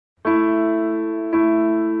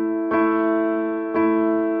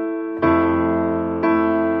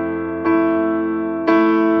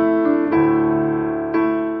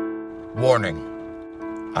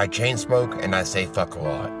I chain smoke and I say fuck a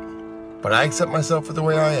lot. But I accept myself for the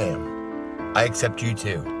way I am. I accept you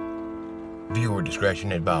too. Viewer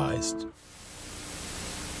discretion advised.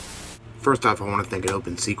 First off, I want to thank an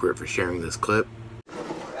Open Secret for sharing this clip.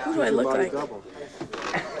 Who do I look like?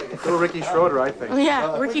 Little Ricky Schroeder, I think. Oh,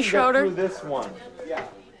 yeah, Ricky Schroeder. Through this one.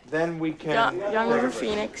 Then we can... Young River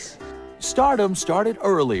Phoenix. Stardom started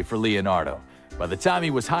early for Leonardo. By the time he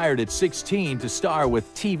was hired at 16 to star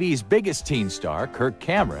with TV's biggest teen star, Kirk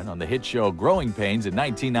Cameron, on the hit show Growing Pains in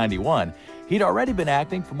 1991, he'd already been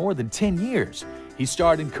acting for more than 10 years. He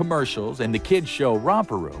starred in commercials and the kids' show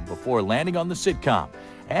Romper Room before landing on the sitcom.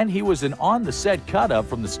 And he was an on-the-set cut-up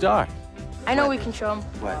from the start. I know we can show them.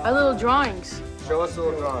 Our little drawings. Show us the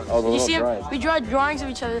little drawings. Oh, the You little see drawings. we draw drawings of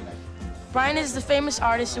each other. Brian is the famous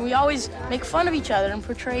artist, and we always make fun of each other and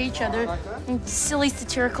portray each other in silly,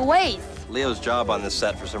 satirical ways. Leo's job on this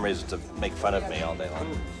set, for some reason, is to make fun of me all day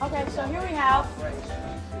long. Okay, so here we have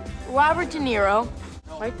Robert De Niro,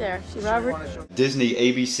 right there. See Robert? Disney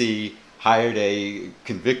ABC hired a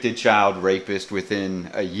convicted child rapist within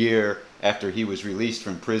a year after he was released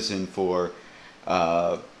from prison for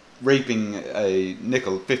raping a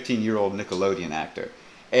 15-year-old Nickelodeon actor.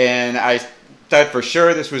 And I thought for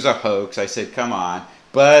sure this was a hoax. I said, come on.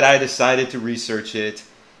 But I decided to research it,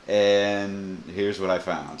 and here's what I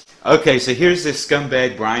found. Okay, so here's this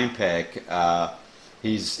scumbag Brian Peck.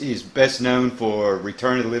 He's best known for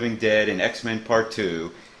Return of the Living Dead and X-Men Part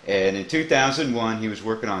 2. And in 2001, he was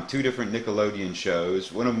working on 2 different Nickelodeon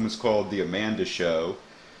shows. One of them was called The Amanda Show,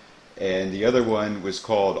 and the other one was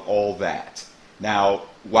called All That. Now,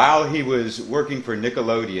 while he was working for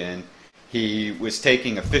Nickelodeon, he was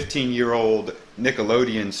taking a 15-year-old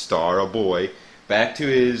Nickelodeon star, a boy, back to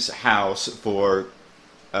his house for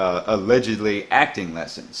allegedly acting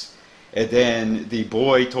lessons. And then the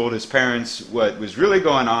boy told his parents what was really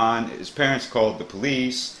going on. His parents called the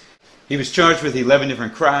police. He was charged with 11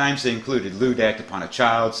 different crimes. They included lewd act upon a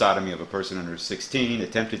child, sodomy of a person under 16,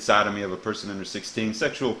 attempted sodomy of a person under 16,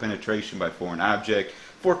 sexual penetration by foreign object,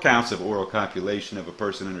 4 counts of oral copulation of a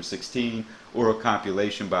person under 16, oral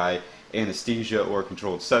copulation by anesthesia or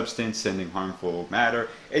controlled substance, sending harmful matter,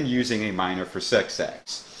 and using a minor for sex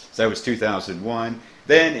acts. So that was 2001.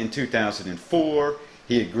 Then in 2004,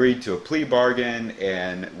 he agreed to a plea bargain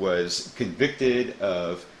and was convicted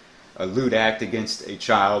of a lewd act against a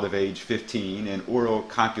child of age 15 and oral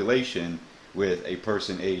copulation with a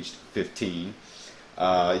person aged 15.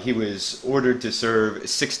 He was ordered to serve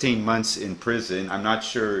 16 months in prison. I'm not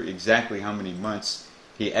sure exactly how many months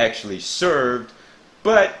he actually served,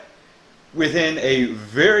 but within a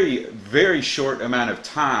very, very short amount of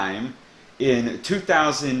time, in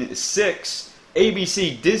 2006,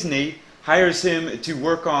 ABC Disney hires him to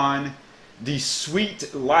work on The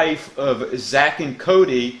Sweet Life of Zack and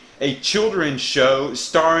Cody, a children's show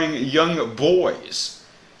starring young boys.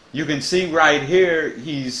 You can see right here,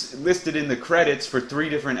 he's listed in the credits for 3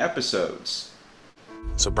 different episodes.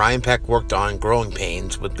 So Brian Peck worked on Growing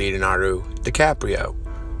Pains with Leonardo DiCaprio.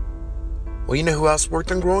 Well, you know who else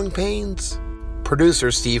worked on Growing Pains?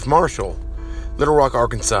 Producer Steve Marshall. Little Rock,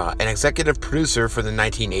 Arkansas, an executive producer for the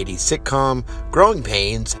 1980s sitcom Growing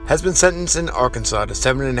Pains, has been sentenced in Arkansas to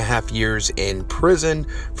 7.5 years in prison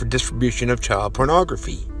for distribution of child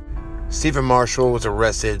pornography. Stephen Marshall was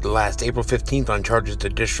arrested last April 15th on charges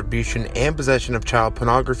of distribution and possession of child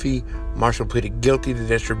pornography. Marshall pleaded guilty to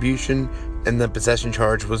distribution, and the possession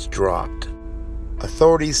charge was dropped.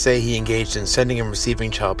 Authorities say he engaged in sending and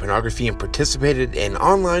receiving child pornography and participated in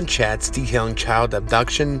online chats detailing child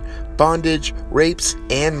abduction, bondage, rapes,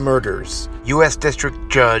 and murders. U.S. District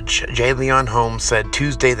Judge J. Leon Holmes said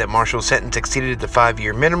Tuesday that Marshall's sentence exceeded the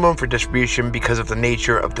 5-year minimum for distribution because of the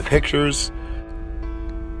nature of the pictures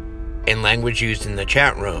and language used in the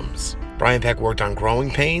chat rooms. Brian Peck worked on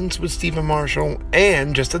Growing Pains with Stephen Marshall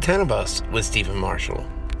and Just the 10 of Us with Stephen Marshall.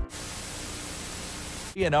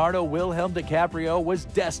 Leonardo Wilhelm DiCaprio was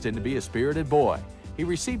destined to be a spirited boy. He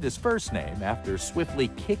received his first name after swiftly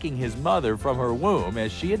kicking his mother from her womb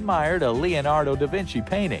as she admired a Leonardo da Vinci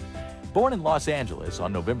painting. Born in Los Angeles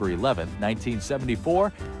on November 11,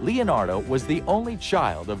 1974, Leonardo was the only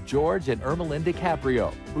child of George and Ermeline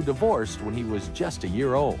DiCaprio, who divorced when he was just a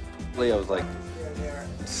year old. Leo's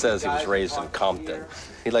says he was raised in Compton.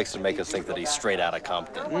 He likes to make us think that he's straight out of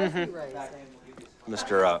Compton.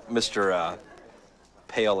 Mr.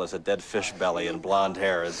 Pale as a dead fish belly and blonde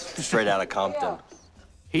hair is straight out of Compton.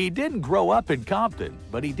 He didn't grow up in Compton,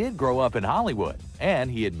 but he did grow up in Hollywood.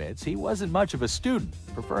 And he admits he wasn't much of a student,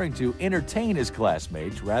 preferring to entertain his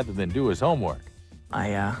classmates rather than do his homework.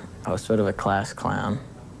 I was sort of a class clown,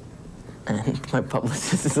 and my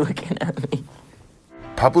publicist is looking at me.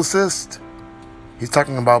 Publicist? He's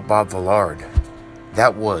talking about Bob Villard.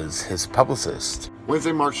 That was his publicist.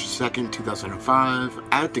 Wednesday, March 2nd, 2005,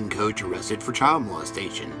 acting coach arrested for child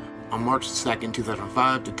molestation. On March 2nd,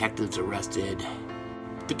 2005, detectives arrested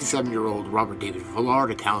 57-year-old Robert David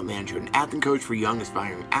Villard, a talent manager and acting coach for young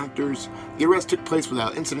aspiring actors. The arrest took place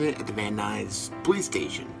without incident at the Van Nuys police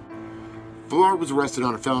station. Villard was arrested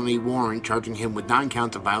on a felony warrant charging him with 9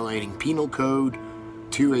 counts of violating Penal Code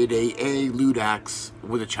 288A lewd acts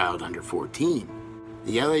with a child under 14.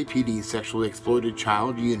 The LAPD Sexually Exploited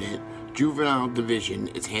Child Unit Juvenile Division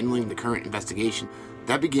is handling the current investigation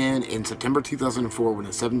that began in September 2004 when a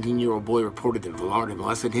 17-year-old boy reported that Villard had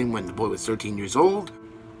molested him when the boy was 13 years old.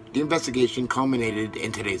 The investigation culminated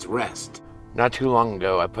in today's arrest. Not too long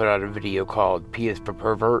ago, I put out a video called P is for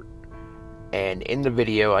Pervert, and in the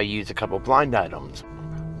video I used a couple blind items.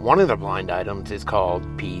 One of the blind items is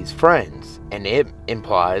called P's Friends, and it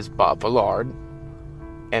implies Bob Villard,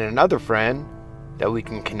 and another friend that we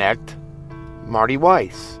can connect, Marty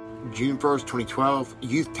Weiss. June 1st, 2012,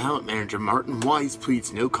 youth talent manager Martin Weiss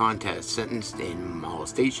pleads no contest, sentenced in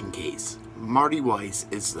molestation case. Marty Weiss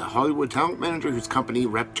is the Hollywood talent manager whose company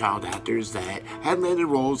repped child actors that had landed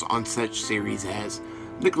roles on such series as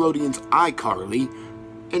Nickelodeon's iCarly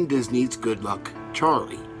and Disney's Good Luck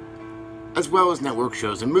Charlie, as well as network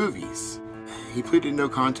shows and movies. He pleaded no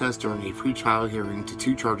contest during a pre-trial hearing to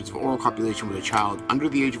 2 charges of oral copulation with a child under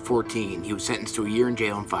the age of 14. He was sentenced to a year in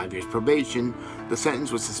jail and 5 years probation. The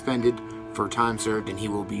sentence was suspended for time served, and he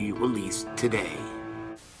will be released today.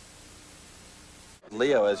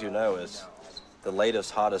 Leo, as you know, is the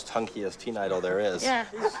latest, hottest, hunkiest teen idol there is. Yeah,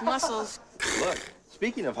 his muscles. Look,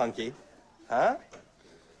 speaking of hunky, huh?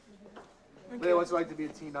 Leo, what's it like to be a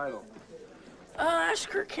teen idol? Ask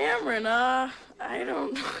her Cameron. I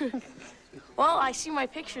don't... Well, I see my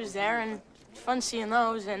pictures there, and it's fun seeing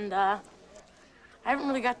those, and I haven't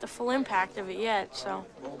really got the full impact of it yet, so...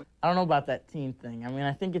 I don't know about that teen thing. I mean,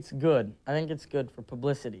 I think it's good. I think it's good for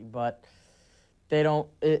publicity, but they don't...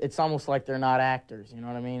 It's almost like they're not actors, you know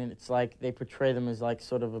what I mean? It's like they portray them as, like,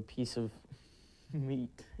 sort of a piece of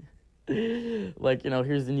meat. Like, you know,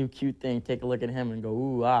 here's the new cute thing. Take a look at him and go,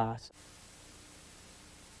 ooh, ah.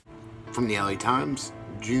 From the LA Times,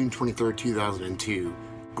 June 23rd, 2002.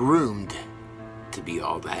 Groomed to be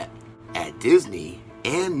all that. At Disney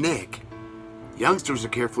and Nick, youngsters are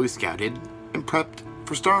carefully scouted and prepped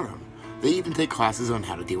for stardom. They even take classes on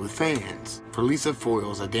how to deal with fans. For Lisa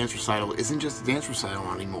Foyles, a dance recital isn't just a dance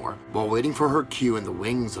recital anymore. While waiting for her cue in the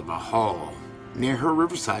wings of a hall near her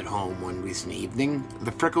Riverside home one recent evening,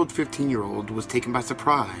 the freckled 15-year-old was taken by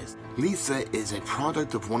surprise. Lisa is a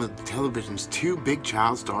product of one of the television's 2 big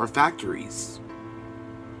child star factories,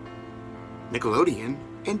 Nickelodeon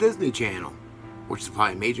and Disney Channel, which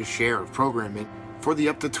supply a major share of programming for the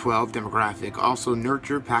up to 12 demographic, also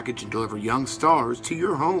nurture, package, and deliver young stars to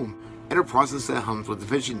your home in a process that hums with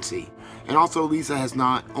efficiency. And also, Lisa has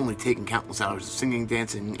not only taken countless hours of singing,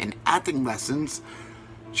 dancing, and acting lessons,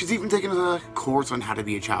 she's even taken a course on how to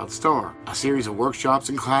be a child star, a series of workshops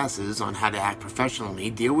and classes on how to act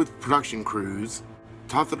professionally, deal with production crews,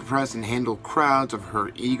 taught the press, and handle crowds of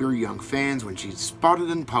her eager young fans when she's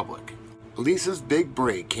spotted in public. Lisa's big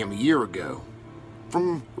break came a year ago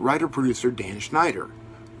from writer-producer Dan Schneider.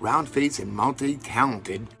 Round-faced and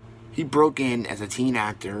multi-talented, he broke in as a teen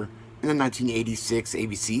actor in the 1986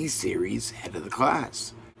 ABC series Head of the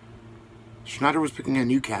Class. Schneider was picking a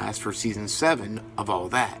new cast for season 7 of All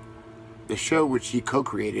That. The show, which he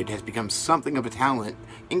co-created, has become something of a talent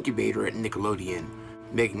incubator at Nickelodeon,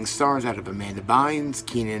 making stars out of Amanda Bynes,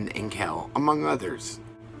 Keenan, and Kel, among others.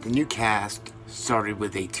 The new cast started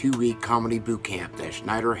with a 2-week comedy boot camp that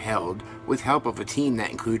Schneider held with help of a team that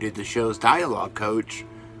included the show's dialogue coach,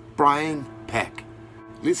 Brian Peck.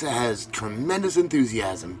 Lisa has tremendous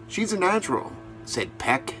enthusiasm. She's a natural, said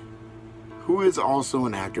Peck, who is also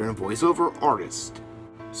an actor and voiceover artist.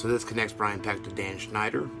 So this connects Brian Peck to Dan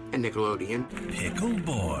Schneider and Nickelodeon. Pickle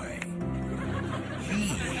Boy. He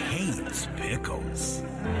hates pickles.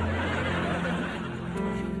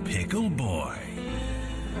 Pickle Boy.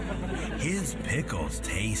 His pickles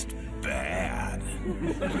taste bad.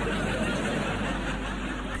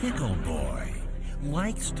 Pickle Boy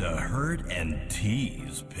likes to hurt and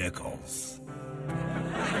tease pickles.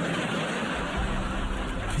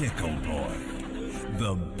 Pickle Boy,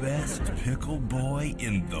 the best pickle boy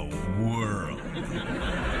in the world.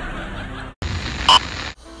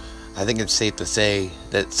 I think it's safe to say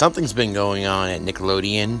that something's been going on at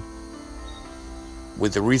Nickelodeon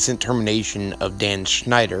with the recent termination of Dan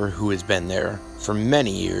Schneider, who has been there for many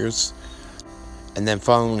years, and then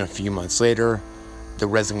following a few months later, the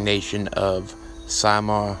resignation of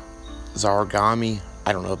Sama Zargami,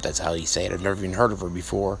 I don't know if that's how you say it. I've never even heard of her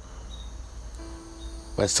before.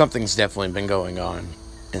 But something's definitely been going on,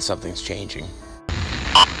 and something's changing.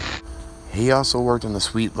 He also worked on The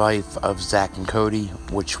Sweet Life of Zack and Cody,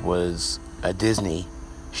 which was a Disney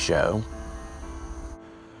show.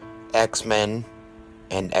 X-Men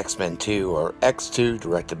and X-Men 2, or X2,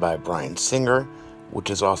 directed by Bryan Singer, which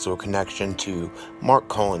is also a connection to Mark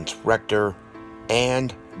Collins' Rector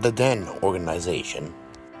and the Den organization.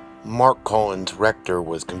 Mark Collins' Rector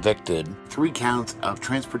was convicted 3 counts of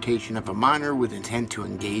transportation of a minor with intent to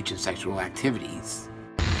engage in sexual activities.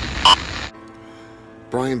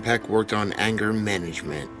 Brian Peck worked on anger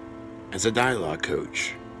management as a dialogue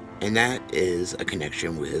coach, and that is a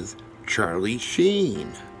connection with Charlie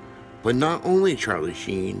Sheen. But not only Charlie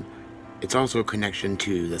Sheen, it's also a connection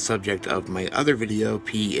to the subject of my other video,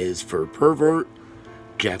 P is for Pervert,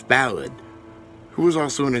 Jeff Ballard, who was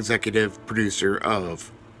also an executive producer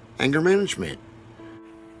of Anger Management.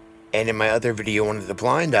 And in my other video, one of the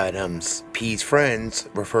blind items, P's friends,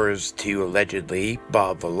 refers to allegedly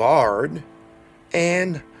Bob Villard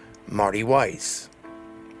and Marty Weiss.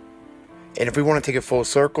 And if we want to take it full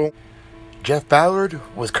circle, Jeff Ballard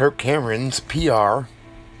was Kirk Cameron's PR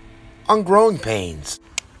on Growing Pains.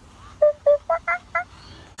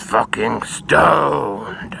 Fucking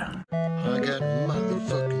stoned.